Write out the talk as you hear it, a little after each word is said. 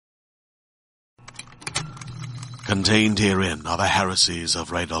Contained herein are the heresies of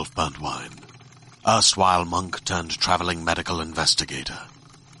Radolf Burntwine, erstwhile monk turned traveling medical investigator.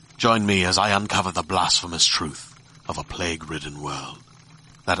 Join me as I uncover the blasphemous truth of a plague-ridden world,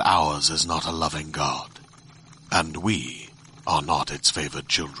 that ours is not a loving God, and we are not its favored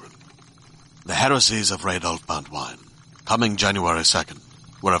children. The heresies of Radolf Burntwine, coming January 2nd,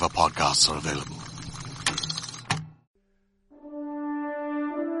 wherever podcasts are available.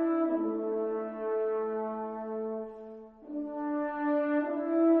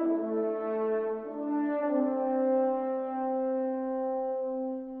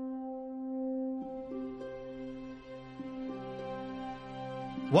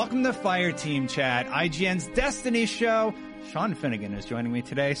 Welcome to Fireteam Chat, IGN's Destiny show. Sean Finnegan is joining me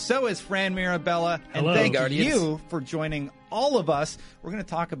today. So is Fran Mirabella. And Hello, thank Guardians. you for joining all of us. We're going to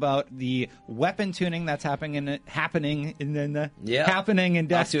talk about the weapon tuning that's happening in Destiny. Off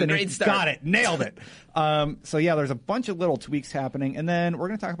to a great start. Got it. Nailed it. There's a bunch of little tweaks happening. And then we're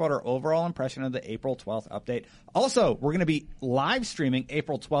going to talk about our overall impression of the April 12th update. Also, we're going to be live streaming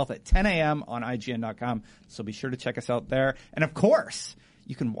April 12th at 10 a.m. on IGN.com. So be sure to check us out there. And of course,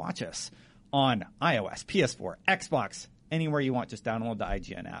 you can watch us on iOS, PS4, Xbox, anywhere you want. Just download the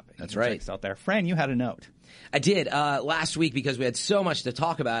IGN app. That's right. Check us out there. Fran, you had a note. I did. Last week, because we had so much to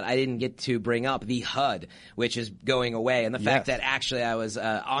talk about, I didn't get to bring up the HUD, which is going away. And the fact that actually I was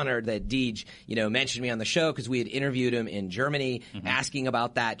honored that Deej, mentioned me on the show because we had interviewed him in Germany asking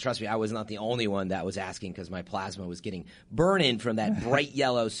about that. Trust me, I was not the only one that was asking because my plasma was getting burning from that bright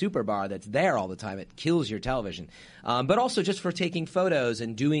yellow super bar that's there all the time. It kills your television. But also just for taking photos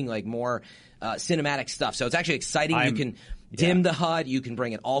and doing more cinematic stuff. So it's actually exciting. You can dim the HUD. You can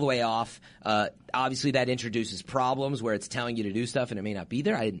bring it all the way off. Obviously, that introduces problems where it's telling you to do stuff and it may not be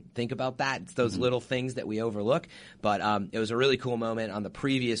there. I didn't think about that. It's those little things that we overlook. But it was a really cool moment on the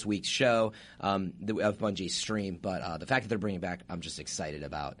previous week's show of Bungie's stream. But the fact that they're bringing it back, I'm just excited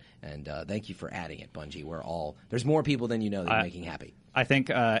about. And thank you for adding it, Bungie. There's more people than you know that you're making happy. I think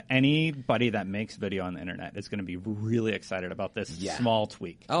anybody that makes video on the internet is going to be really excited about this small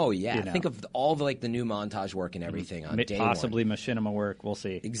tweak. Oh, yeah. Think of all the new montage work and everything on day possibly one. machinima work. We'll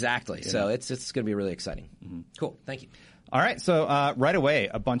see. Exactly. So it's going to be really exciting. Cool. Thank you. All right. So right away,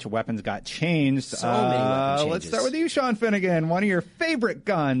 a bunch of weapons got changed. So many weapon changes. Let's start with you, Sean Finnegan. One of your favorite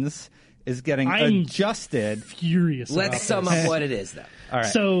guns is getting adjusted. Furious. Let's sum up what it is, though. All right.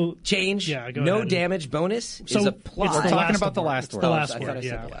 So change. Yeah, go no ahead. damage bonus is applied. We're talking about the last word. The last I word. thought I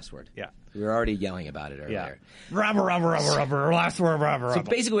said the last word. Yeah. We were already yelling about it earlier. Rubber, last word, rubber. So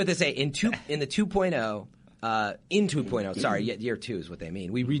basically what they say, in the 2.0, sorry, year 2 is what they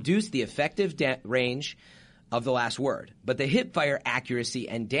mean. We reduced the effective range of the last word, but the hip fire accuracy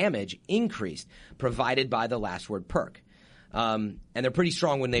and damage increased, provided by the last word perk. And they're pretty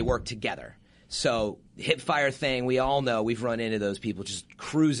strong when they work together. So hip fire thing, we all know, we've run into those people just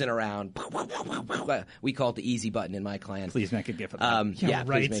cruising around. We call it the easy button in my clan. Please make a gif of that.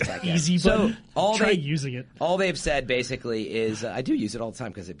 Right. Please make that Easy button. Try using it. All they've said basically is, I do use it all the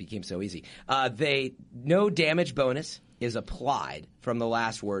time because it became so easy. No damage bonus is applied from the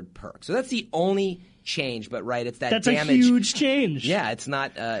last word perk. So that's the only change, but it's that's damage. a huge change. Yeah, it's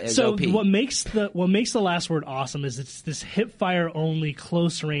not so OP. what makes the last word awesome is it's this hip fire only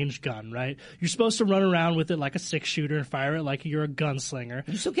close range gun, right? You're supposed to run around with it like a 6-shooter and fire it like you're a gunslinger.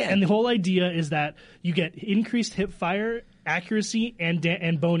 You still can. And the whole idea is that you get increased hip fire accuracy and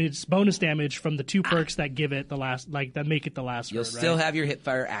bonus damage from the 2 perks that give it the last, that make it the last You'll word. still right? have your hip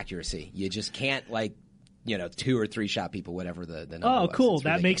fire accuracy. You just can't 2 or 3 shot people, whatever the number Oh, was. cool. It's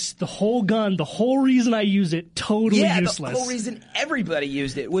That ridiculous. makes the whole gun, the whole reason I use it, totally useless. The whole reason everybody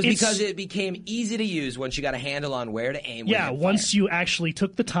used it was because it became easy to use once you got a handle on where to aim. Yeah, once you actually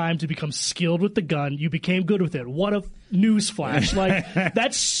took the time to become skilled with the gun, you became good with it. What a newsflash.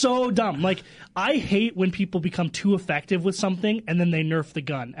 That's so dumb. I hate when people become too effective with something and then they nerf the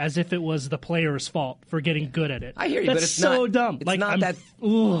gun as if it was the player's fault for getting good at it. I hear you, That's but it's so not, dumb.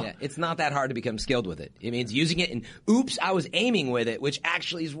 It's not that hard to become skilled with it. It means using it and oops, I was aiming with it, which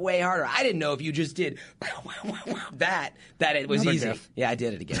actually is way harder. I didn't know if you just did that it was Another easy. gif. Yeah, I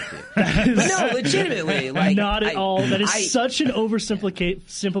did it again for you. But no, legitimately, not at all. That is such an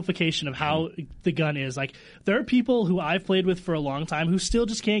oversimplification of how the gun is. There are people who I've played with for a long time who still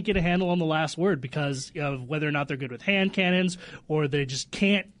just can't get a handle on the last word because of whether or not they're good with hand cannons or they just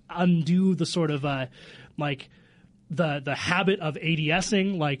can't undo the sort of the habit of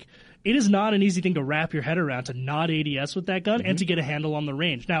ADSing, like, it is not an easy thing to wrap your head around to not ADS with that gun and to get a handle on the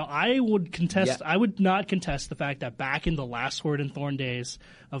range. Now, I would not contest the fact that back in the Last Sword and Thorn days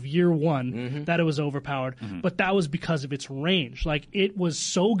of year one, that it was overpowered, but that was because of its range. Like, it was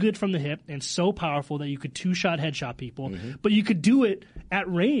so good from the hip and so powerful that you could two-shot headshot people, but you could do it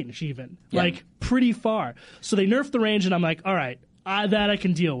at range even, like, pretty far. So they nerfed the range, and I'm like, all right, that I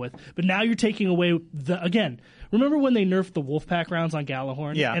can deal with. But now you're taking away remember when they nerfed the Wolfpack rounds on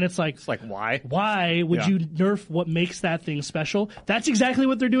Gjallarhorn? Yeah. And it's like why? Why would you nerf what makes that thing special? That's exactly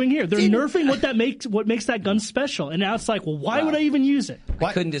what they're doing here. They're nerfing what makes that gun special. And now it's like, well, why would I even use it?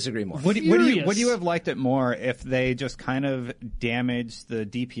 I couldn't disagree more. Would you have liked it more if they just kind of damaged the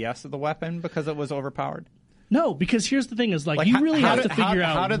DPS of the weapon because it was overpowered? No, because here's the thing: is like you really have to figure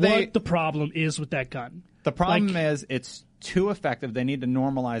out what the problem is with that gun. The problem is it's too effective. They need to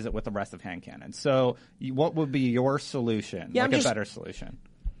normalize it with the rest of hand cannons. So, what would be your solution? Yeah, a better solution?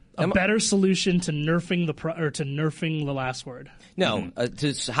 A better solution to nerfing the Last Word. No,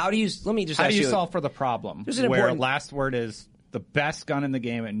 how do you solve for the problem where Last Word is the best gun in the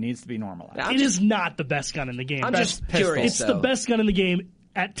game? It needs to be normalized. It is not the best gun in the game. I'm just curious. It's the best gun in the game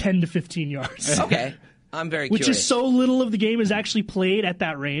at 10 to 15 yards. Okay. I'm very curious. Which is so little of the game is actually played at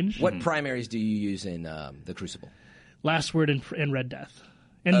that range. What primaries do you use in the Crucible? Last Word and Red Death.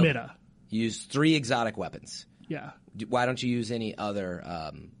 And Mida. You use 3 exotic weapons. Yeah. Why don't you use any other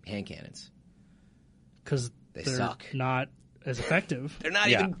hand cannons? Because they suck. Not as effective. They're not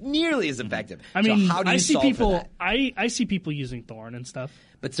even nearly as effective. I mean, so how do you for that? I see people using Thorn and stuff.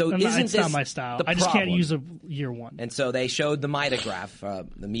 But so it's not my style. I just can't use a year one. And so they showed the Mida graph,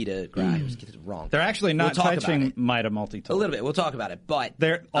 the Mida graph. I was getting it wrong. They're actually not touching Mida multi-tool. A little bit. We'll talk about it. But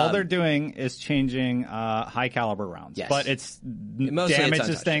all they're doing is changing high caliber rounds. Yes. But damage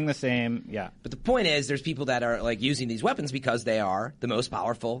is staying the same. Yeah. But the point is, there's people that are like using these weapons because they are the most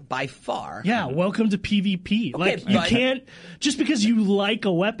powerful by far. Yeah. Welcome to PvP. Okay, you can't just because you like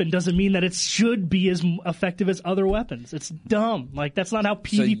a weapon doesn't mean that it should be as effective as other weapons. It's dumb. Like that's not how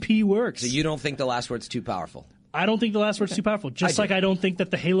PvP works. So you don't think the Last Word's too powerful? I don't think the Last Word's too powerful. Just like I don't think that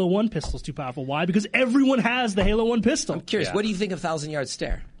the Halo 1 pistol's too powerful. Why? Because everyone has the Halo 1 pistol. I'm curious. What do you think of 1,000-Yard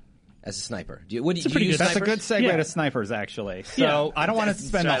Stare as a sniper? That's a good segue to snipers, actually. So I don't want to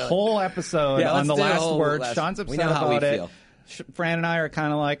spend a whole episode on the Last Word. Sean's upset about it. Fran and I are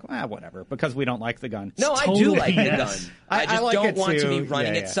kind of like, whatever, because we don't like the gun. No, I do like the gun. I just like don't want to be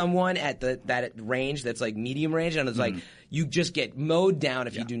running at someone at that range that's like medium range, and it's like you just get mowed down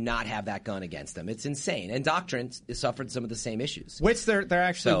if you do not have that gun against them. It's insane. And Doctrine suffered some of the same issues. Which they're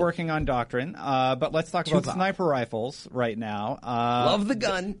actually working on Doctrine. But let's talk about sniper rifles right now. Love the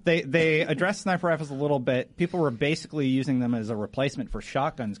gun. They addressed sniper rifles a little bit. People were basically using them as a replacement for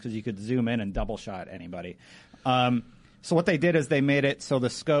shotguns because you could zoom in and double shot anybody. So what they did is they made it so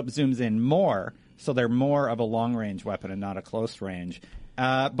the scope zooms in more, so they're more of a long-range weapon and not a close range.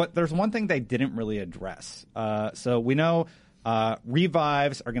 But there's one thing they didn't really address. So we know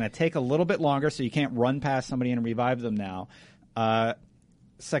revives are going to take a little bit longer, so you can't run past somebody and revive them now.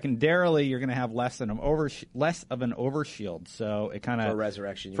 Secondarily, you're going to have less of an overshield, so it kind of for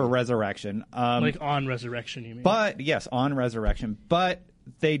resurrection. Like on resurrection, you mean? But yes, on resurrection, but.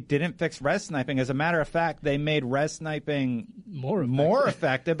 They didn't fix res sniping. As a matter of fact, they made res sniping more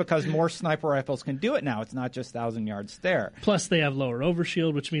effective because more sniper rifles can do it now. It's not just 1,000-yard stare. Plus, they have lower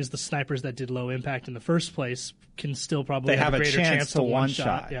overshield, which means the snipers that did low impact in the first place can still probably have a greater chance to one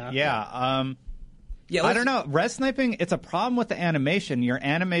shot. I don't know. Res sniping, it's a problem with the animation. Your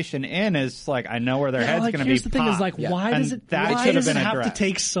animation in is like, I know where their head's going to be. Here's the thing: is like, why does it have to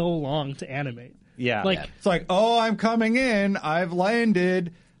take so long to animate? Yeah. It's like, I'm coming in. I've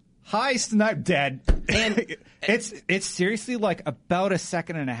landed. Hi, snipe. Dead. And it's seriously like about a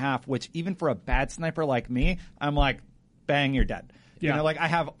second and a half, which even for a bad sniper like me, I'm like, bang, you're dead. Yeah. You know, like I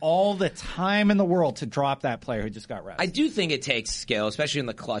have all the time in the world to drop that player who just got res. I do think it takes skill, especially in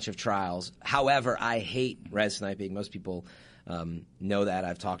the clutch of trials. However, I hate res sniping. Most people know that.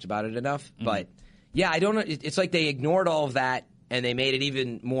 I've talked about it enough. But yeah, I don't know. It's like they ignored all of that. And they made it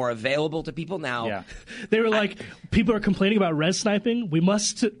even more available to people now. They were like, people are complaining about res sniping. We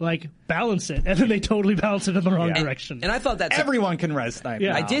must balance it, and then they totally balance it in the wrong direction. And I thought that's everyone can res snipe.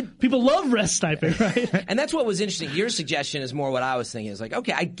 Yeah, now. I did. People love res sniping, right? And that's what was interesting. Your suggestion is more what I was thinking. Is like,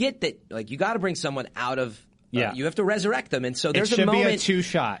 okay, I get that. Like, you got to bring someone out of. You have to resurrect them, and so there's a moment. Be a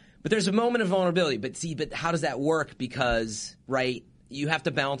 2-shot. But there's a moment of vulnerability. But how does that work? Because you have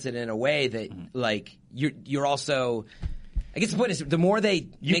to balance it in a way that you're also. I guess the point is, the more they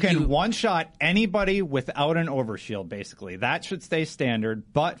You can one-shot anybody without an overshield, basically. That should stay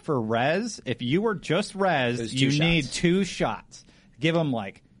standard. But for res, if you were just res, you need 2 shots. Give them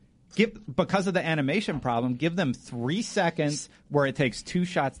because of the animation problem, give them 3 seconds where it takes 2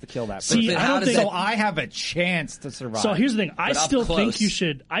 shots to kill that person. See, so I have a chance to survive. So here's the thing. I still think you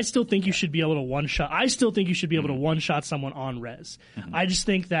should be able to one-shot. I still think you should be able to one-shot someone on res. I just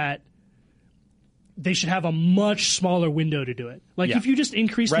think that they should have a much smaller window to do it. If you just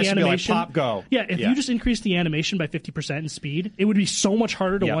increase the animation, pop, go. Yeah, if you just increase the animation by 50% in speed, it would be so much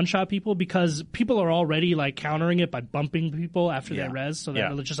harder to one-shot people because people are already countering it by bumping people after they res, so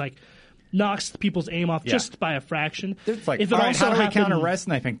that it just knocks people's aim off just by a fraction. It's how do we counter res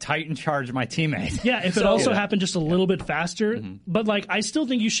sniping? Titan charge my teammate. Yeah, if it also happened just a little bit faster. But I still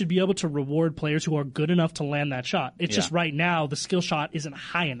think you should be able to reward players who are good enough to land that shot. It's just right now the skill shot isn't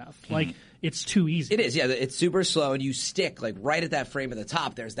high enough. It's too easy. It is, yeah. It's super slow, and you stick right at that frame at the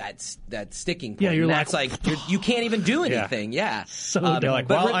top. There's that sticking point. Yeah, you're you can't even do anything. Yeah. So they're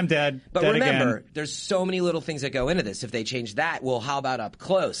I'm dead. But dead remember, again. there's so many little things that go into this. If they change that, well, how about up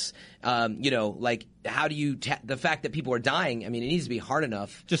close? How do you the fact that people are dying? I mean, it needs to be hard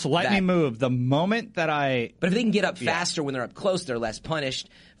enough. Just let me move. The moment that But if they can get up faster when they're up close, they're less punished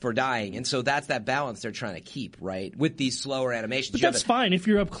for dying, and so that's that balance they're trying to keep, right? With these slower animations. But that's fine. If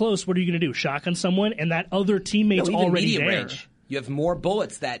you're up close, what are you going to do? Shotgun someone, and that other teammate's already medium there. range. You have more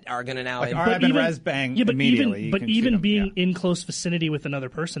bullets that are going to now. res bang immediately. But even being in close vicinity with another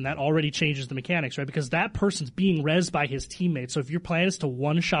person, that already changes the mechanics, right? Because that person's being res by his teammates. So if your plan is to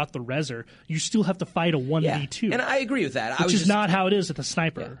one-shot the reser, you still have to fight a 1v2. And I agree with that. Which is not how it is with a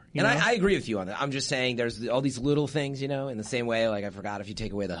sniper. And I agree with you on that. I'm just saying there's all these little things, in the same way, I forgot if you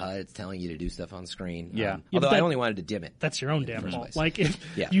take away the HUD, it's telling you to do stuff on screen. Although I only wanted to dim it. That's your own damn fault. If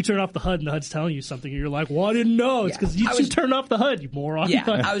you turn off the HUD and the HUD's telling you something, and you're like, well, I didn't know. It's because you turned off the HUD, you moron. Yeah,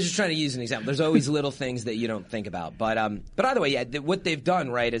 I was just trying to use an example. There's always little things that you don't think about. But either way, what they've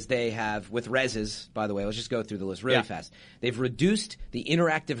done, right, is they have, with reses, by the way, let's just go through the list really fast. They've reduced the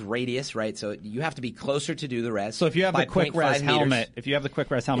interactive radius, right? So you have to be closer to do the res. So if you have the quick res helmet,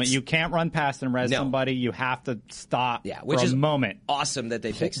 you can't run past and res somebody. You have to stop which is a moment. Awesome that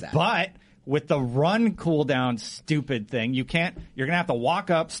they fixed that. But with the run cooldown stupid thing, you're going to have to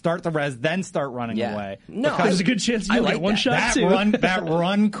walk up, start the res, then start running away. No, there's a good chance you'll get one shot too. That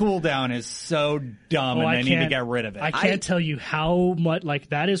run cooldown is so dumb, and they need to get rid of it. I can't tell you how much,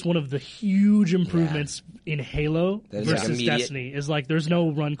 that is one of the huge improvements in Halo versus Destiny, is there's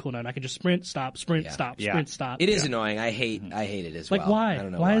no run cooldown. I can just sprint, stop, sprint, stop, sprint, stop. It is annoying. I hate it as well. Why? I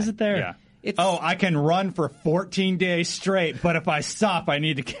don't know why is it there? Yeah. I can run for 14 days straight, but if I stop, I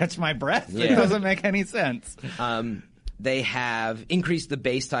need to catch my breath. Yeah. It doesn't make any sense. They have increased the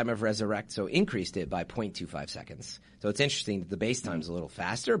base time of Resurrect, so increased it by 0.25 seconds. So it's interesting that the base time's a little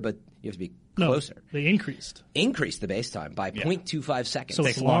faster, but you have to be closer. No, they increased. Increased the base time by 0.25 seconds. So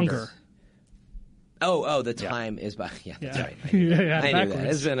it's longer. Oh, the time is by... Yeah, that's right. I knew that.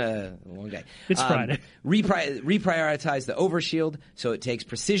 It's been a long day. It's Friday. Reprioritize the overshield, so it takes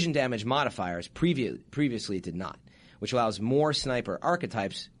precision damage modifiers. Previously it did not, which allows more sniper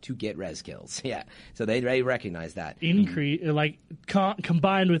archetypes to get res kills. Yeah, so they recognize that.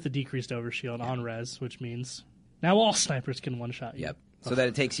 Combined with the decreased overshield on res, which means now all snipers can one-shot you. Yep. So that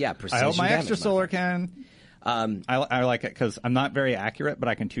it takes, precision I hope my damage extra solar can. I like it because I'm not very accurate, but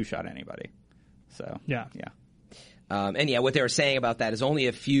I can two-shot anybody. So yeah. What they were saying about that is only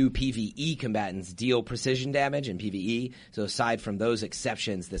a few PvE combatants deal precision damage in PvE. So aside from those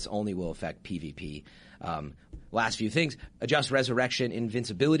exceptions, this only will affect PvP. Last few things: adjust resurrection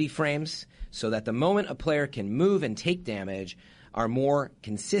invincibility frames so that the moment a player can move and take damage are more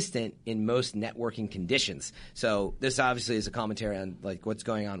consistent in most networking conditions. So this obviously is a commentary on what's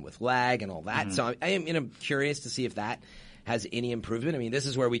going on with lag and all that. Mm-hmm. So I am curious to see if that has any improvement. I mean, this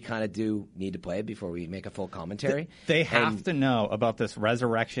is where we kind of do need to play it before we make a full commentary. They have to know about this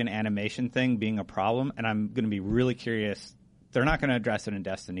resurrection animation thing being a problem, and I'm going to be really curious. They're not going to address it in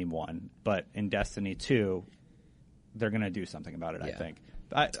Destiny 1, but in Destiny 2, they're going to do something about it, I think.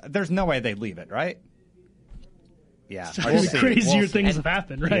 There's no way they'd leave it, right? Yeah. Crazier things have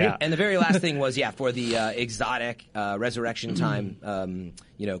happened, right? Yeah. And the very last thing was, for the exotic resurrection time,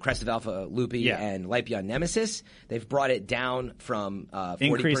 Crest of Alpha Lupi and Light Beyond Nemesis, they've brought it down from 40%.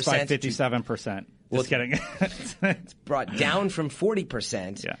 Increased by 57%. Just kidding. It's brought down from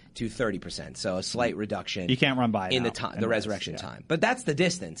 40% to 30%, so a slight reduction. You can't run by in the resurrection time, but that's the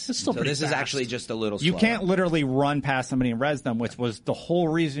distance. So this is actually just a little slower. You can't literally run past somebody and res them, which was the whole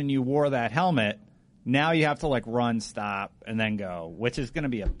reason you wore that helmet. Now you have to run, stop, and then go, which is going to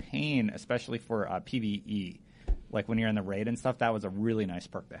be a pain, especially for PvE. like when you're in the raid and stuff. That was a really nice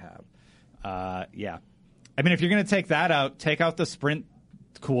perk to have. Yeah. I mean, if you're going to take that out, take out the sprint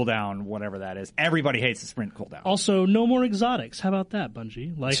cooldown, whatever that is. Everybody hates the sprint cooldown. Also, no more exotics. How about that,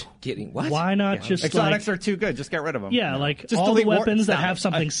 Bungie? Like, Kidding. What? Why not just exotics are too good. Just get rid of them. Yeah, like just all the delete weapons that Stop have it.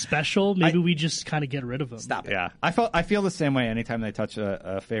 something special. Maybe we just kind of get rid of them. Stop it. Yeah, I feel the same way anytime they touch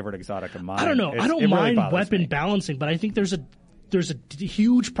a favorite exotic of mine. I don't know. I don't mind weapon balancing, but I think there's a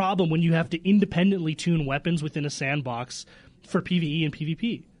huge problem when you have to independently tune weapons within a sandbox for PvE and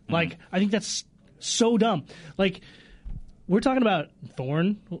PvP. Like, I think that's so dumb. Like, we're talking about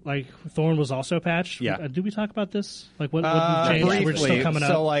Thorn. Like, Thorn was also patched. Yeah. Did we talk about this? Like, what changed? Briefly, We're still coming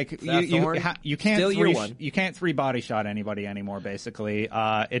up. So, like, Thorn? you can't Still year one. you can't 3 body shot anybody anymore. Basically,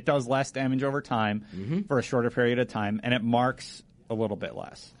 it does less damage over time for a shorter period of time, and it marks a little bit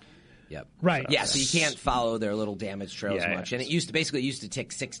less. Yep. Right. Yeah, so you can't follow their little damage trails Yeah, much. yeah. And it used to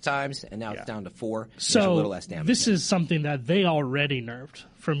tick 6 times, and now it's down to 4. So There's a little less damage. this is something that they already nerfed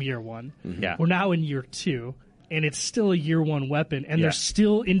from year 1. Yeah. We're now in year 2. And it's still a year 1 weapon, and they're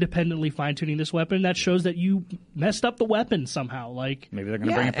still independently fine-tuning this weapon. That shows that you messed up the weapon somehow. Like, Maybe they're going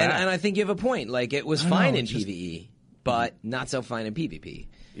to bring it and back. I think you have a point. Like, it was fine in PvE, but not so fine in PvP.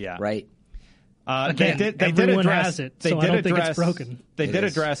 Yeah. Right? Again, they did everyone address, has it, they so I did don't think address, it's broken. They It did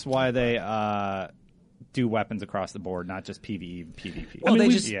is. address why they do weapons across the board, not just PvE and PvP. Well,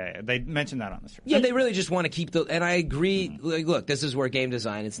 they mentioned that on the stream. Yeah, they really just want to keep the. And I agree. Like, look, this is where game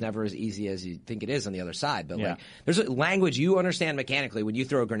design. It's never as easy as you think it is on the other side. But like, there's a language you understand mechanically when you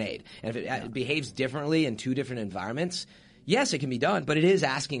throw a grenade, and if it behaves differently in 2 different environments. Yes, it can be done, but it is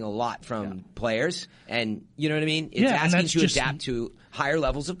asking a lot from players, and you know what I mean. It's asking you to adapt to higher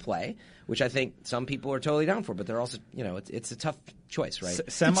levels of play, which I think some people are totally down for. But they're also, it's a tough choice, right?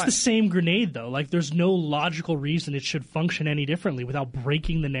 It's the same grenade, though. Like, there's no logical reason it should function any differently without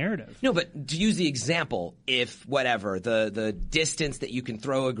breaking the narrative. No, but to use the example, if whatever the distance that you can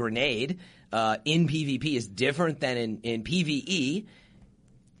throw a grenade in PvP is different than in PvE.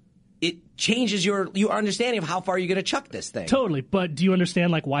 It changes your understanding of how far you're going to chuck this thing. Totally, but do you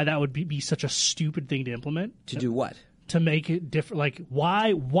understand like why that would be such a stupid thing to implement? To do what? To make it different. Like,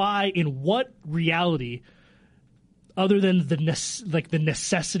 why, in what reality, other than the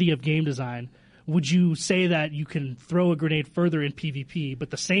necessity of game design, would you say that you can throw a grenade further in PvP,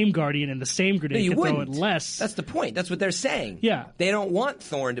 but the same Guardian and the same grenade can throw it less? That's the point. That's what they're saying. Yeah. They don't want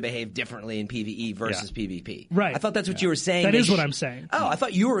Thorn to behave differently in PvE versus PvP. Right. I thought that's what you were saying. That is what I'm saying. Oh, I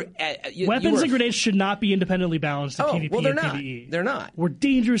thought you were... Weapons and grenades should not be independently balanced in PvP well, they're and not. PvE. They're not. We're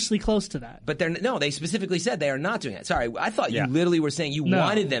dangerously close to that. But they specifically said they are not doing that. Sorry, I thought you literally were saying you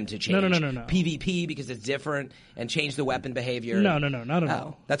wanted them to change No. PvP because it's different and change the weapon behavior. No, not at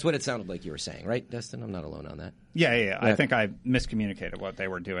all. That's what it sounded like you were saying, right, Dustin? I'm not alone on that. Yeah. I think I miscommunicated what they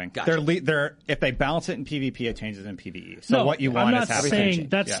were doing. Gotcha. They're if they balance it in PvP, it changes in PvE. So what you want I'm is not happening. saying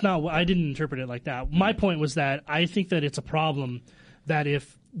that's not what I didn't interpret it like that. My point was that I think that it's a problem that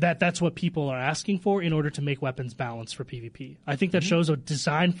if that's what people are asking for in order to make weapons balance for PvP. I think that shows a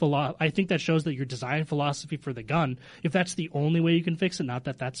design I think that shows that your design philosophy for the gun, if that's the only way you can fix it, not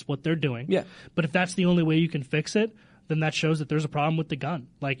that that's what they're doing. Yeah. But if that's the only way you can fix it, then that shows that there's a problem with the gun,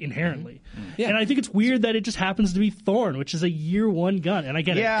 like inherently. Yeah. And I think it's weird that it just happens to be Thorn, which is a year 1 gun. And I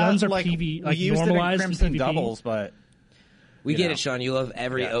get it, guns are PvP, like we used normalized it in Crimson PvP. Doubles, but We get it, Sean. You love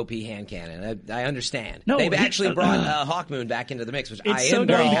every OP hand cannon. I understand. No, They've actually brought Hawkmoon back into the mix, which I It's am so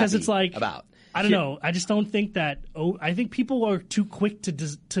very dumb because happy it's like about. I don't know. I just don't think that. I think people are too quick to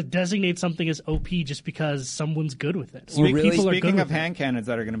designate something as OP just because someone's good with it. Well, really? People are speaking good of with hand cannons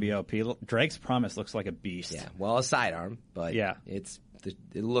that are going to be OP, Drake's Promise looks like a beast. Yeah, well, a sidearm, but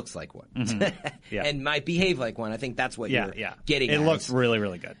it looks like one. Yeah. And might behave like one. I think that's what you're getting It at. looks really,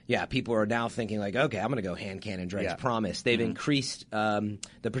 really good. Yeah, people are now thinking like, okay, I'm going to go hand cannon Drake's Promise. They've increased the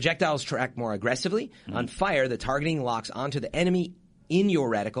projectiles track more aggressively. On fire, the targeting locks onto the enemy in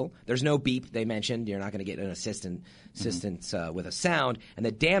your reticle. There's no beep. They mentioned you're not going to get an assistance with a sound, and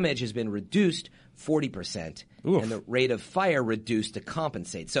the damage has been reduced 40%, and the rate of fire reduced to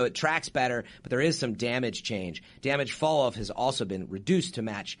compensate. So it tracks better, but there is some damage change. Damage fall off has also been reduced to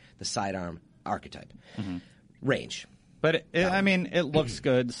match the sidearm archetype. Range. But it looks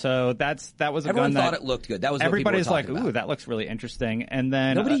good. So that was a Everyone gun that thought it looked good. That was what everybody's people were like, talking ooh, about. that looks really interesting. And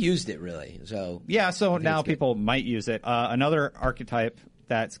then Nobody used it really. So so now people might use it. Another archetype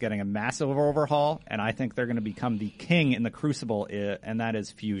that's getting a massive overhaul, and I think they're going to become the king in the Crucible, and that is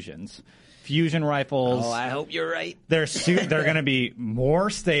fusions. Fusion rifles. Oh, I hope you're right. They're going to be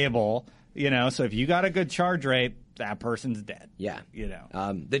more stable. So if you got a good charge rate, that person's dead. Yeah. You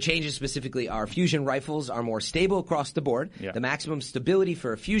know. The changes specifically are fusion rifles are more stable across the board. Yeah. The maximum stability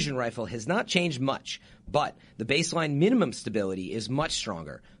for a fusion rifle has not changed much, but the baseline minimum stability is much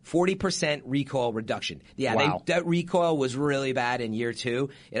stronger. 40% recoil reduction. Yeah, Wow. that recoil was really bad in year 2.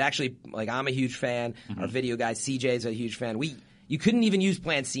 It actually, like, I'm a huge fan. Our video guy, CJ's a huge fan. You couldn't even use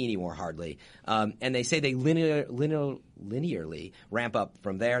Plan C anymore, hardly. And they say they linearly ramp up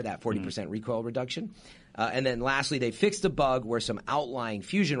from there, that 40% recoil reduction. And then lastly, they fixed a bug where some outlying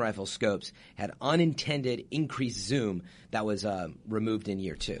fusion rifle scopes had unintended increased zoom that was removed in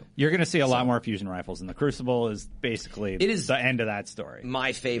year 2. You're going to see a lot more fusion rifles, and the Crucible is basically the end of that story.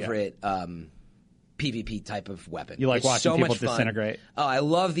 My favorite PvP type of weapon. You like it's watching so people much fun. disintegrate? Oh, I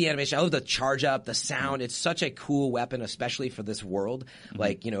love the animation. I love the charge up, the sound. It's such a cool weapon, especially for this world.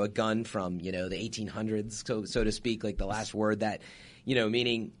 Like, you know, a gun from, you know, the 1800s, so to speak, like the last word that, you know,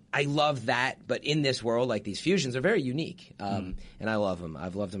 meaning I love that. But in this world, like, these fusions are very unique. And I love them.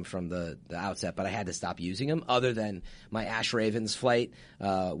 I've loved them from the outset, but I had to stop using them other than my Ash Ravens flight,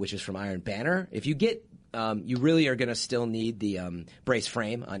 which is from Iron Banner. If you get you really are going to still need the brace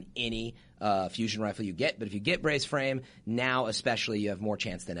frame on any fusion rifle you get. But if you get brace frame, now especially you have more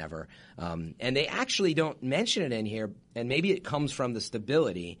chance than ever. And they actually don't mention it in here, and maybe it comes from the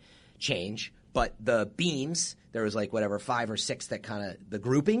stability change, but the beams, there was like whatever 5 or 6 that kind of the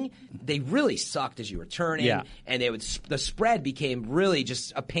grouping, they really sucked as you were turning, and the spread became really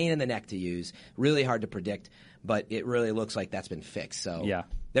just a pain in the neck to use, really hard to predict. But it really looks like that's been fixed. So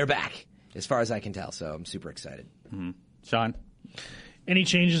they're back, as far as I can tell. So I'm super excited. Sean? Any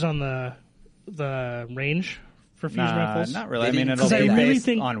changes on the range for fusion rifles? Not really. I mean, it'll be based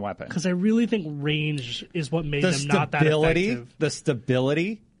on weapon. Because I really think range is what made them not that effective. The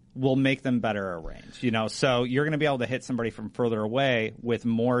stability will make them better at range. You know, so you're going to be able to hit somebody from further away with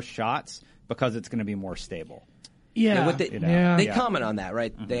more shots because it's going to be more stable. Yeah. They comment on that,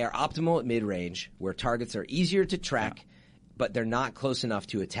 right? They are optimal at mid-range, where targets are easier to track, but they're not close enough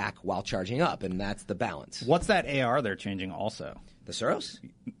to attack while charging up, and that's the balance. What's that AR they're changing also? The Suros?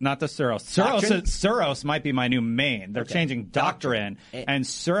 Not the Suros. Suros might be my new main. They're changing Doctrine, and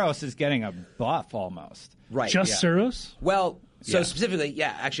Suros is getting a buff almost. Right. Just Suros? Well, so specifically,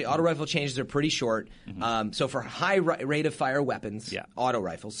 actually, auto rifle changes are pretty short. So for high rate of fire weapons, auto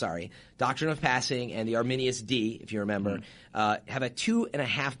rifles, Doctrine of Passing and the Arminius D, if you remember, have a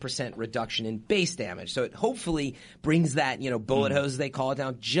 2.5% reduction in base damage. So it hopefully brings that, bullet hose, they call it,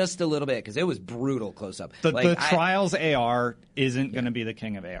 down just a little bit, because it was brutal close up. The Trials AR isn't going to be the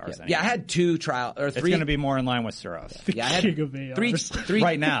king of ARs anymore. Yeah, I had 2 trial or 3. It's going to be more in line with Suros. I had king of ARs. 3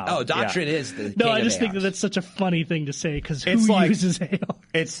 right now. Oh, Doctrine is the king No, I of just think ARs. that's such a funny thing to say, because who uses AR?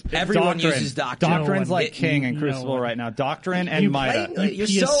 It's everyone Doctrine. uses Doctrine. Doctrine's like king in Crucible right now. Doctrine and Mida. You're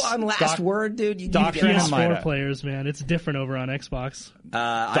so on last word, dude. Doctrine and Mida. PS4 players, man, it's different over on Xbox.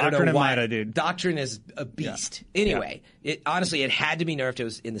 Doctrine and Mida, dude. Doctrine is a beast. Yeah. Anyway, it honestly, it had to be nerfed. It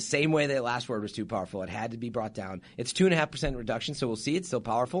was in the same way that last word was too powerful. It had to be brought down. It's 2.5% reduction, so we'll see. It's still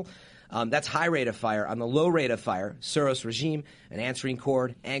powerful. That's high rate of fire. On the low rate of fire, Suros Regime, an answering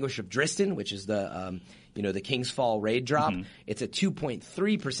chord, Anguish of Dristan, which is the the King's Fall raid drop. It's a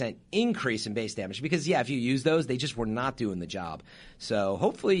 2.3% increase in base damage because, if you use those, they just were not doing the job. So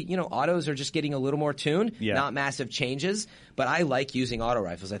hopefully, autos are just getting a little more tuned, not massive changes. But I like using auto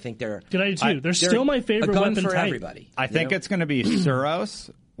rifles. I think they're They're still my favorite a gun weapon for type. everybody. I think it's going to be Suros.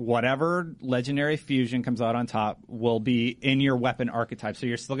 Whatever legendary fusion comes out on top will be in your weapon archetype. So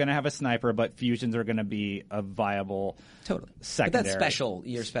you're still going to have a sniper, but fusions are going to be a viable secondary. But that's special.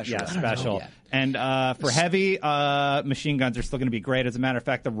 You're special. Yeah, special. And for heavy, machine guns are still going to be great. As a matter of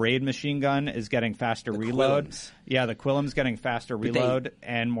fact, the raid machine gun is getting faster reload. Quillums. Yeah, the Quillum's getting faster reload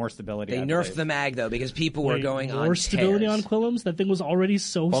and more stability. They nerfed the mag, though, because people were going on more stability tears. on Quillums? That thing was already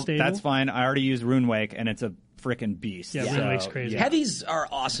so stable. That's fine. I already used Runewake, and it's a freaking beast. Yeah, Runewake's crazy. Heavies are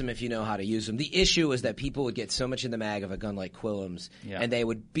awesome if you know how to use them. The issue is that people would get so much in the mag of a gun like Quillum's, and they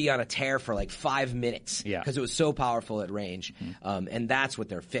would be on a tear for like 5 minutes because it was so powerful at range. And that's what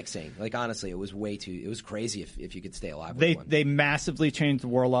they're fixing. Like, honestly, it was crazy if you could stay alive with one. They massively changed the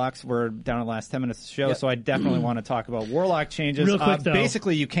Warlocks. We're down to the last 10 minutes of the show, so I definitely want to talk about Warlock changes. Real quick, though.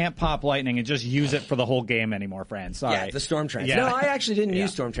 Basically, you can't pop lightning and just use it for the whole game anymore, Fran. Sorry. Yeah, the Storm Trance. Yeah. No, I actually didn't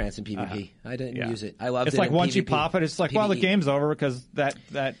use Storm Trance in PvP. I didn't use it. I loved it. It's like in once PvP. you pop it, it's like, well, the game's over because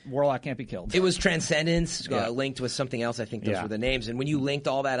that Warlock can't be killed. It was Transcendence linked with something else. I think those were the names. And when you linked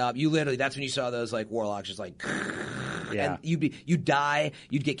all that up, you literally, that's when you saw those like Warlocks just like Yeah. and you'd die,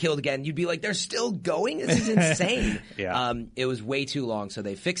 you'd get killed again. You'd be like, they're still going? This is insane. Yeah. It was way too long, so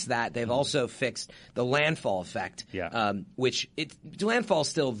they fixed that. They've also fixed the landfall effect, which landfall's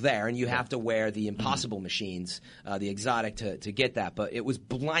still there, and you have to wear the impossible machines, the exotic, to get that. But it was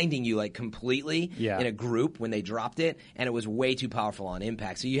blinding you like completely in a group when they dropped it, and it was way too powerful on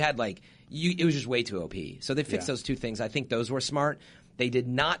impact. So you had it was just way too OP. So they fixed those two things. I think those were smart. They did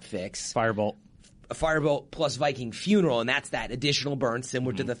not fix Firebolt. A Firebolt plus Viking Funeral, and that's that additional burn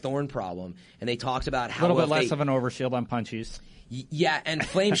similar to the Thorn problem. And they talked about how a little bit less of an overshield on punchies. Yeah, and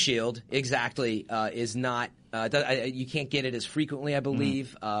Flame Shield exactly is not. You can't get it as frequently, I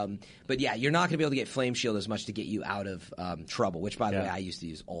believe. But yeah, you're not going to be able to get Flame Shield as much to get you out of trouble, which, by the way, I used to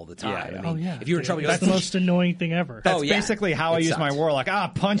use all the time. Yeah. I mean, if you were in trouble, that's the most annoying thing ever. That's basically how I use my Warlock.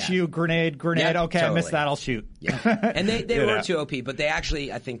 Punch you, grenade. Okay, totally. I missed that, I'll shoot. Yeah. And they were too OP, but they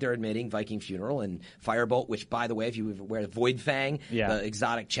actually, I think they're admitting Viking Funeral and Firebolt, which, by the way, if you wear the Void Fang, the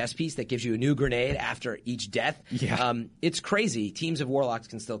exotic chest piece that gives you a new grenade after each death, it's crazy. Teams of Warlocks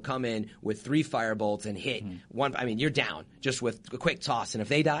can still come in with 3 Firebolts and hit one. I mean, you're down just with a quick toss, and if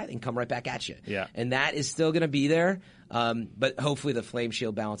they die, they can come right back at you. Yeah. And that is still going to be there, but hopefully the Flame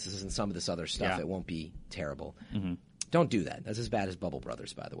Shield balances and some of this other stuff. It won't be terrible. Don't do that. That's as bad as Bubble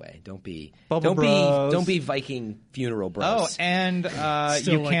Brothers, by the way. Don't be Viking Funeral Bros. Oh, and you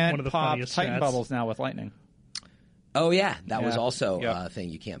can't one of the pop funniest Titan stats. bubbles now with lightning. Oh yeah, that was also a thing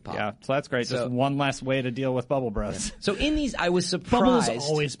you can't pop. Yeah, so that's great. Just one less way to deal with Bubble Bros. So in these, I was Bubble's surprised.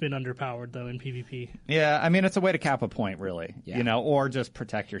 always been underpowered though in PvP. Yeah, I mean it's a way to cap a point, really. Yeah. Or just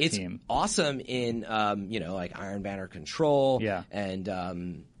protect your It's team. awesome in like Iron Banner Control. Yeah. And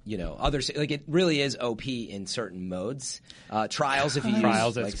others, like it really is OP in certain modes. Trials, if you use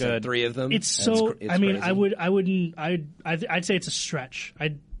Trials, like it's good. 3 of them. It's so. It's I mean, crazy. I'd say it's a stretch.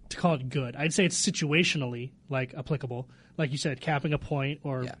 To call it good. I'd say it's situationally applicable, like you said, capping a point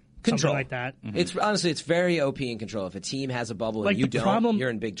or something Control. like that. It's honestly, it's very OP in Control. If a team has a bubble and you don't, you're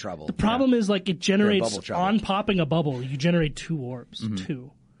in big trouble. The problem is it generates bubble trouble. on popping a bubble. You generate 2 orbs. 2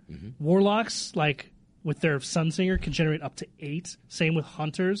 Warlocks with their Sunsinger can generate up to 8. Same with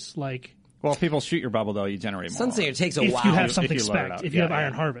Hunters. Well, if people shoot your bubble, though, you generate more. Sunsinger takes a if while. you have something if you load it spec, up. if you have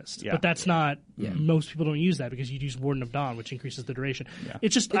Iron Harvest. Yeah. But that's not, most people don't use that because you use Warden of Dawn, which increases the duration. Yeah.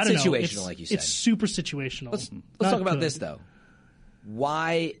 It's just, I don't know. Situational, like you said. It's super situational. Let's talk about this, though.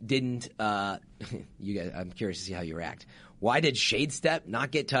 Why didn't, you guys, I'm curious to see how you react. Why did Shade Step not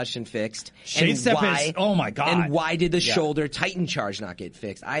get touched and fixed? Shade Step is, oh my God. And why did the shoulder Titan charge not get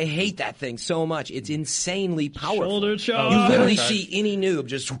fixed? I hate that thing so much. It's insanely powerful. Shoulder charge. You literally see any noob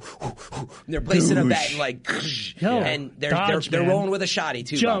just, they're placing a bet and they're rolling with a shoddy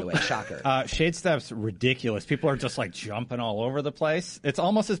too, by the way. Shocker. Shade Step's ridiculous. People are just jumping all over the place. It's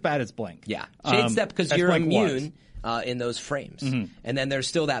almost as bad as Blink. Yeah. Shade Step because you're Blink immune in those frames. And then there's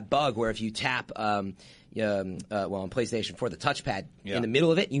still that bug where if you tap on PlayStation 4, the touchpad in the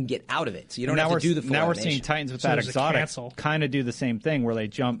middle of it, you can get out of it. So you don't have to do the full Now animation. we're seeing Titans with that exotic kind of do the same thing where they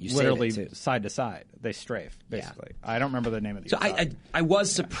jump literally side to side. They strafe, basically. I don't remember the name of the exotic. I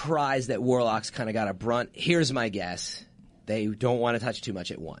was surprised that Warlocks kind of got a brunt. Here's my guess. They don't want to touch too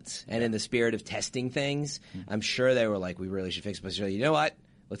much at once. And in the spirit of testing things, I'm sure they were like, we really should fix it. But you know what?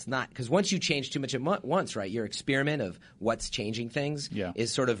 Let's not, because once you change too much at once, right, your experiment of what's changing things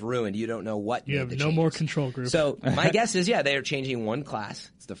is sort of ruined. You don't know what you have no more control group. So my guess is, they are changing one class.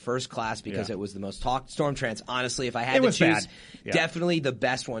 It's the first class because it was the most talked. Stormtrance, honestly, if I had to choose, definitely the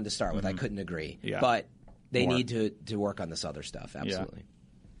best one to start with. I couldn't agree. Yeah. But they need to work on this other stuff, absolutely.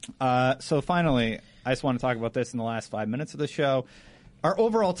 So finally, I just want to talk about this in the last 5 minutes of the show. Our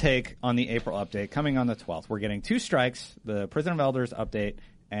overall take on the April update coming on the 12th. We're getting 2 strikes, the Prison of Elders update,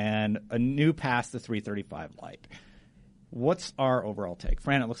 and a new pass, the 335 Lite. What's our overall take?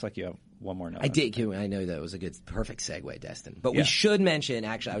 Fran, it looks like you have one more note. I did. I know that was a perfect segue, Destin. But we should mention,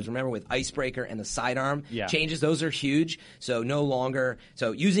 actually, I was remembering with Icebreaker and the sidearm changes, those are huge. So no longer,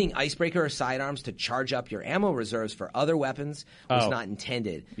 using Icebreaker or sidearms to charge up your ammo reserves for other weapons was not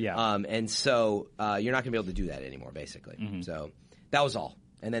intended. Yeah. And so you're not going to be able to do that anymore, basically. So that was all.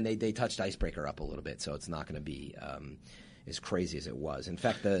 And then they touched Icebreaker up a little bit, so it's not going to be as crazy as it was. In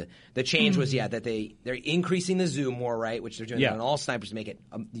fact, the change was that they're increasing the zoom more, right? Which they're doing on all snipers to make it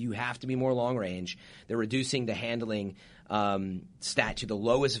you have to be more long range. They're reducing the handling stat to the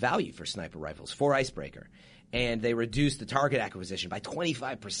lowest value for sniper rifles for Icebreaker. and they reduced the target acquisition by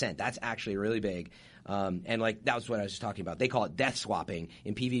 25%. That's actually really big. And like that was what I was just talking about. They call it death swapping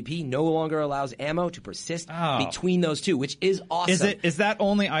in PvP. No longer allows ammo to persist between those two, which is awesome. Is that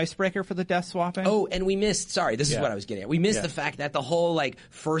only icebreaker for the death swapping? Oh, and we missed. Sorry, this is what I was getting at. We missed the fact that the whole like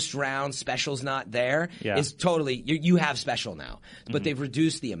first round special's not there. Is totally you have special now, but they've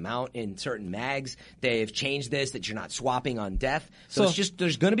reduced the amount in certain mags. They've changed this that you're not swapping on death. So it's just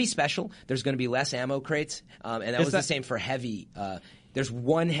there's going to be special. There's going to be less ammo crates, and that was the same for heavy. There's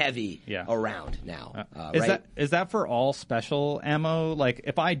one heavy around now. Is that for all special ammo? Like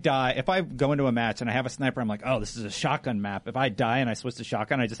if I go into a match and I have a sniper, I'm like, oh, this is a shotgun map. If I die and I switch to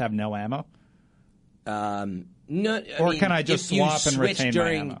shotgun, I just have no ammo. No, or can I just swap and retain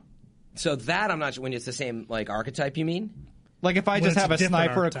my ammo? So that I'm not sure when it's the same like archetype. You mean? Like if I just have a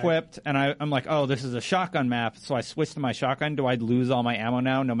sniper equipped and I'm like, oh, this is a shotgun map, so I switch to my shotgun. Do I lose all my ammo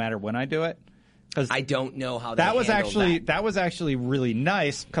now, no matter when I do it? I don't know how that was actually really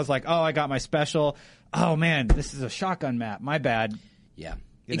nice because like, oh, I got my special. Oh man, this is a shotgun map. My bad. Yeah.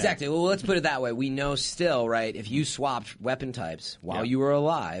 Exactly. Well, let's put it that way. We know still, right? If you swapped weapon types while you were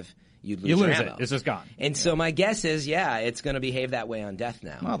alive, you'd lose your ammo. It's just gone. And so my guess is, it's going to behave that way on death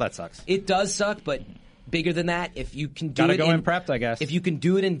now. Well, that sucks. It does suck, but bigger than that, if you can do Gotta go in prepped, I guess. If you can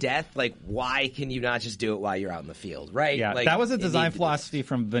do it in death, like why can you not just do it while you're out in the field, right? Yeah, like, that was a design philosophy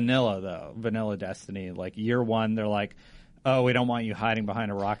from Vanilla, though. Vanilla Destiny. Like year one, they're like, oh, we don't want you hiding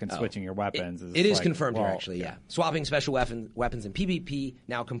behind a rock and switching your weapons. It is like, confirmed here, actually, yeah. Swapping special weapons in PvP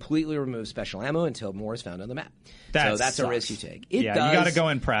now completely removes special ammo until more is found on the map. So that's a risk you take. You got to go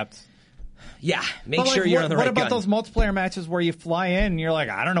in prepped. Yeah, make sure you're on the right gun. What about those multiplayer matches where you fly in and you're like,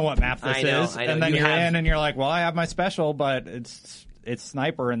 I don't know what map this is, and then you're in and you're like, well, I have my special, but it's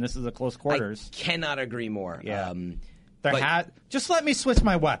sniper and this is a close quarters. I cannot agree more. Yeah. Just let me switch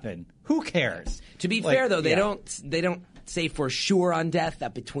my weapon. Who cares? To be fair, though, they don't say for sure on death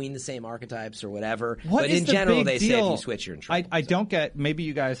that between the same archetypes or whatever. But in general, they say if you switch, you're in trouble. I don't get. Maybe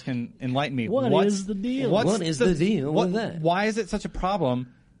you guys can enlighten me. What is the deal? What is the deal with that? Why is it such a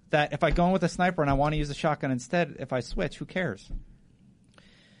problem that if I go in with a sniper and I want to use a shotgun instead, if I switch, who cares?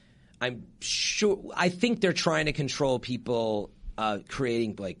 I'm sure. I think they're trying to control people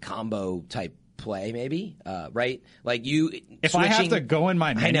creating like combo type play, maybe, right? Like if I have to go in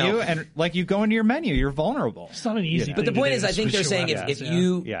my menu and like you go into your menu, you're vulnerable. It's not an easy thing. But the point is, I think they're saying if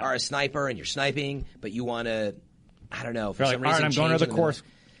you are a sniper and you're sniping, but you want to, I don't know, for some reason, I'm going to the course.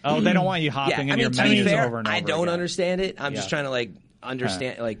 Oh, they don't want you hopping in your menus over and over. I don't understand it. I'm just trying to like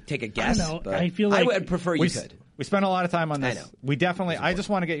understand, like take a guess. I don't know. I feel like I would prefer you could. We spent a lot of time on this. I know. We definitely. I just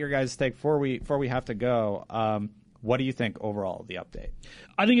want to get your guys' take before we have to go. What do you think overall of the update?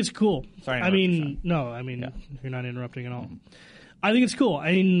 I think it's cool. Sorry, you're not interrupting at all. Mm-hmm. I think it's cool.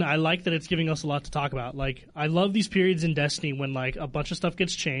 I mean, I like that it's giving us a lot to talk about. Like, I love these periods in Destiny when, like, a bunch of stuff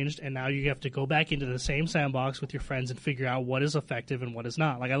gets changed, and now you have to go back into the same sandbox with your friends and figure out what is effective and what is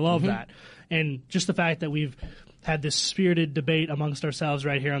not. Like, I love that. And just the fact that we've had this spirited debate amongst ourselves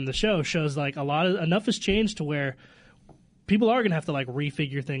right here on the show shows, like, enough has changed to where people are going to have to like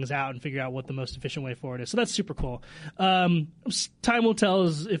refigure things out and figure out what the most efficient way forward is. So that's super cool. Time will tell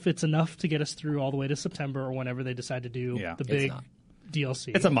if it's enough to get us through all the way to September or whenever they decide to do the big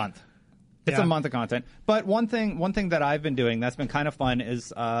DLC. It's a month. It's a month of content. But one thing that I've been doing that's been kind of fun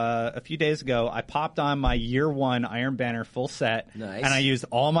is a few days ago I popped on my year one Iron Banner full set. Nice. And I used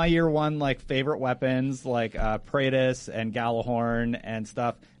all my year one like favorite weapons like Praetus and Gallahorn and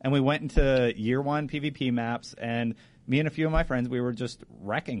stuff. And we went into year one PvP maps and me and a few of my friends, we were just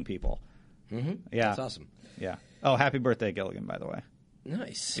wrecking people. Mm-hmm. Yeah. That's awesome. Yeah. Oh, happy birthday, Gilligan, by the way.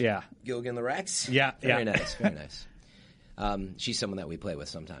 Nice. Yeah. Gilligan the Rex? Yeah. Very nice. Very nice. She's someone that we play with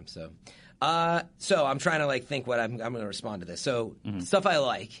sometimes. So I'm trying to like think what I'm going to respond to this. So stuff I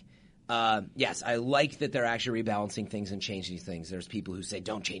like. Yes, I like that they're actually rebalancing things and changing things. There's people who say,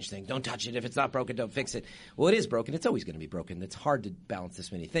 don't change things, don't touch it. If it's not broken, don't fix it. Well, it is broken. It's always going to be broken. It's hard to balance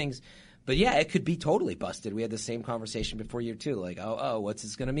this many things. But yeah, it could be totally busted. We had the same conversation before year two. Like, what's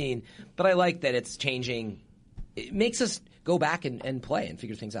this going to mean? But I like that it's changing. It makes us go back and play and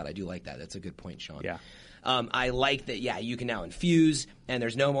figure things out. I do like that. That's a good point, Sean. Yeah. I like that, you can now infuse, and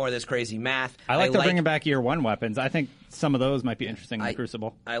there's no more of this crazy math. I like they're bringing back year one weapons. I think some of those might be interesting in the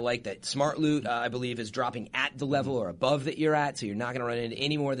Crucible. I like that smart loot, I believe, is dropping at the level or above that you're at, so you're not going to run into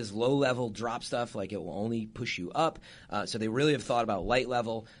any more of this low-level drop stuff. Like, it will only push you up. So they really have thought about light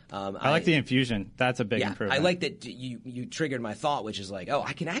level. I like the infusion. That's a big improvement. I like that you triggered my thought, which is like,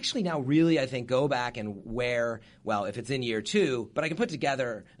 I can actually now really, I think, go back and if it's in year two, but I can put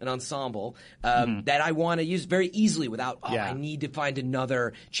together an ensemble that I want to use very easily without, I need to find another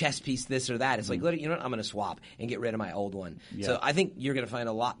another chess piece, this or that. It's like, you know what, I'm going to swap and get rid of my old one. Yeah. So I think you're going to find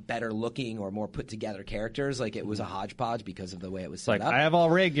a lot better looking or more put together characters. Like it was a hodgepodge because of the way it was set Like up. I have all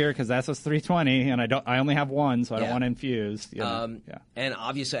raid gear because that's 320, and I only have one, so I don't want to infuse. You know? And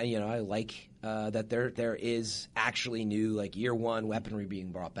obviously, you know, I like that there is actually new, like, year one weaponry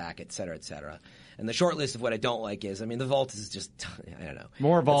being brought back, et cetera, et cetera. And the short list of what I don't like is, I mean, the vault is just, I don't know.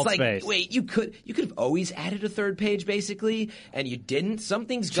 More vault it's like, space. Wait, you could have always added a third page, basically, and you didn't?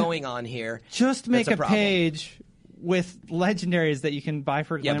 Something's going on here. Just make a problem. page with legendaries that you can buy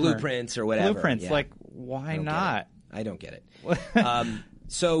for Glimmer. Blueprints or whatever. Blueprints, Yeah. like, why not? I don't get it.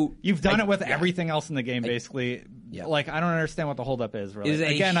 So You've done it with everything else in the game, basically. Yeah. Like, I don't understand what the holdup is, really. It is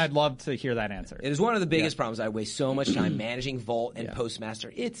Again, I'd love to hear that answer. It is one of the biggest problems. I waste so much time managing Vault and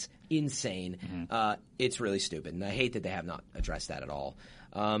Postmaster. It's insane. It's really stupid, and I hate that they have not addressed that at all.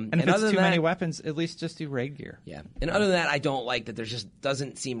 And if it's too many weapons, at least just do raid gear. Yeah. And other than that, I don't like that there just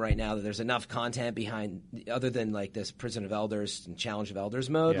doesn't seem right now that there's enough content behind, other than like this Prison of Elders and Challenge of Elders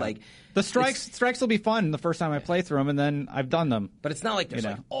mode. Yeah. Like the strikes will be fun the first time I play through them, and then I've done them. But it's not like there's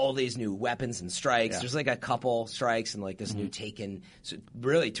like all these new weapons and strikes. Yeah. There's like a couple strikes and like this new Taken. So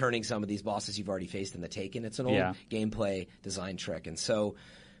really turning some of these bosses you've already faced in the Taken. It's an old gameplay design trick. And so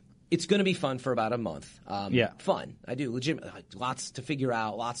it's going to be fun for about a month. Fun. I do. Legitimate. Lots to figure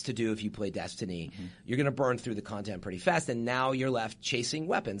out, lots to do if you play Destiny. You're going to burn through the content pretty fast, and now you're left chasing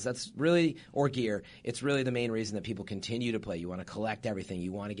weapons. That's really, or gear. It's really the main reason that people continue to play. You want to collect everything.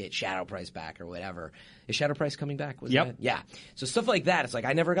 You want to get Shadow Price back or whatever. Is Shadow Price coming back? Yep. Yeah. So stuff like that. It's like,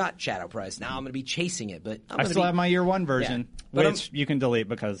 I never got Shadow Price. Now I'm going to be chasing it. But I still have my year one version, which you can delete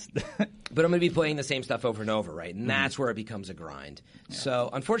because... But I'm going to be playing the same stuff over and over, right? And that's where it becomes a grind. Yeah. So,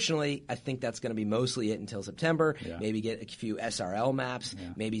 unfortunately, I think that's going to be mostly it until September. Yeah. Maybe get a few SRL maps,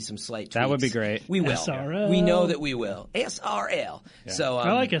 maybe some slight tweaks. That would be great. We will. SRL. We know that we will. SRL. Yeah. So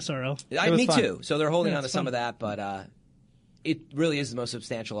I like SRL. Me fun. too. So they're holding on to some of that, but it really is the most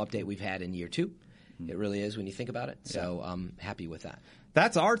substantial update we've had in year two. It really is when you think about it. So I'm happy with that.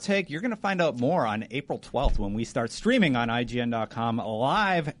 That's our take. You're going to find out more on April 12th when we start streaming on IGN.com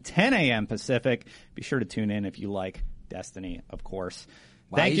live, 10 a.m. Pacific. Be sure to tune in if you like Destiny, of course.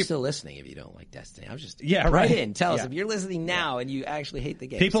 Why are you still listening if you don't like Destiny? I was just right. Write in. Tell us if you're listening now and you actually hate the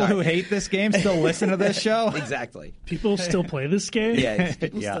game. People who hate this game still listen to this show? Exactly. People still play this game? Yeah.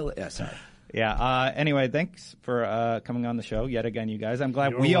 People still. Yeah, sorry. Yeah. Anyway, thanks for coming on the show yet again, you guys. I'm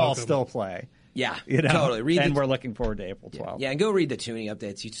glad we all still play. Yeah, totally. And we're looking forward to April 12th. Yeah, and go read the tuning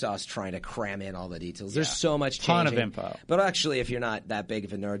updates. You saw us trying to cram in all the details. There's so much changing. Ton of info. But actually, if you're not that big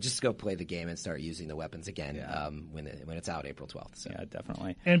of a nerd, just go play the game and start using the weapons again when it's out April 12th. So. Yeah,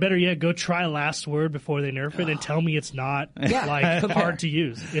 definitely. And better yet, go try Last Word before they nerf it and tell me it's not hard to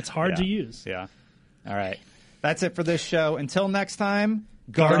use. It's hard to use. Yeah. All right. That's it for this show. Until next time,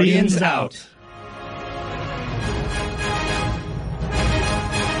 Guardians out.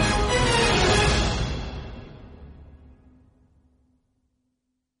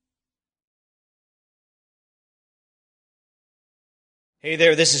 Hey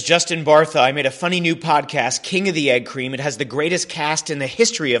there, this is Justin Bartha. I made a funny new podcast, King of the Egg Cream. It has the greatest cast in the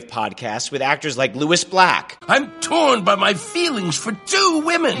history of podcasts with actors like Louis Black. I'm torn by my feelings for two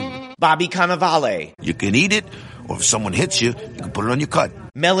women. Bobby Cannavale. You can eat it, or if someone hits you, you can put it on your cut.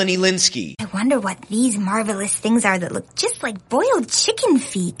 Melanie Linsky. I wonder what these marvelous things are that look just like boiled chicken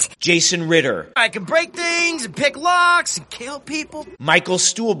feet. Jason Ritter. I can break things and pick locks and kill people. Michael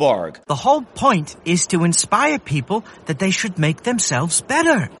Stuhlbarg. The whole point is to inspire people that they should make themselves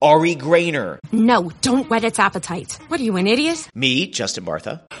better. Ari Grainer. No, don't whet its appetite. What are you, an idiot? Me, Justin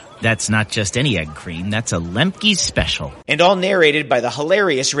Bartha. That's not just any egg cream, that's a Lemke's special. And all narrated by the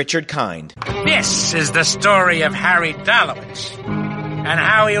hilarious Richard Kind. This is the story of Harry Dalowitz and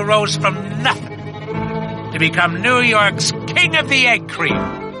how he rose from nothing to become New York's King of the Egg Cream.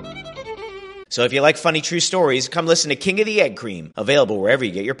 So if you like funny true stories, come listen to King of the Egg Cream, available wherever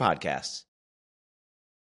you get your podcasts.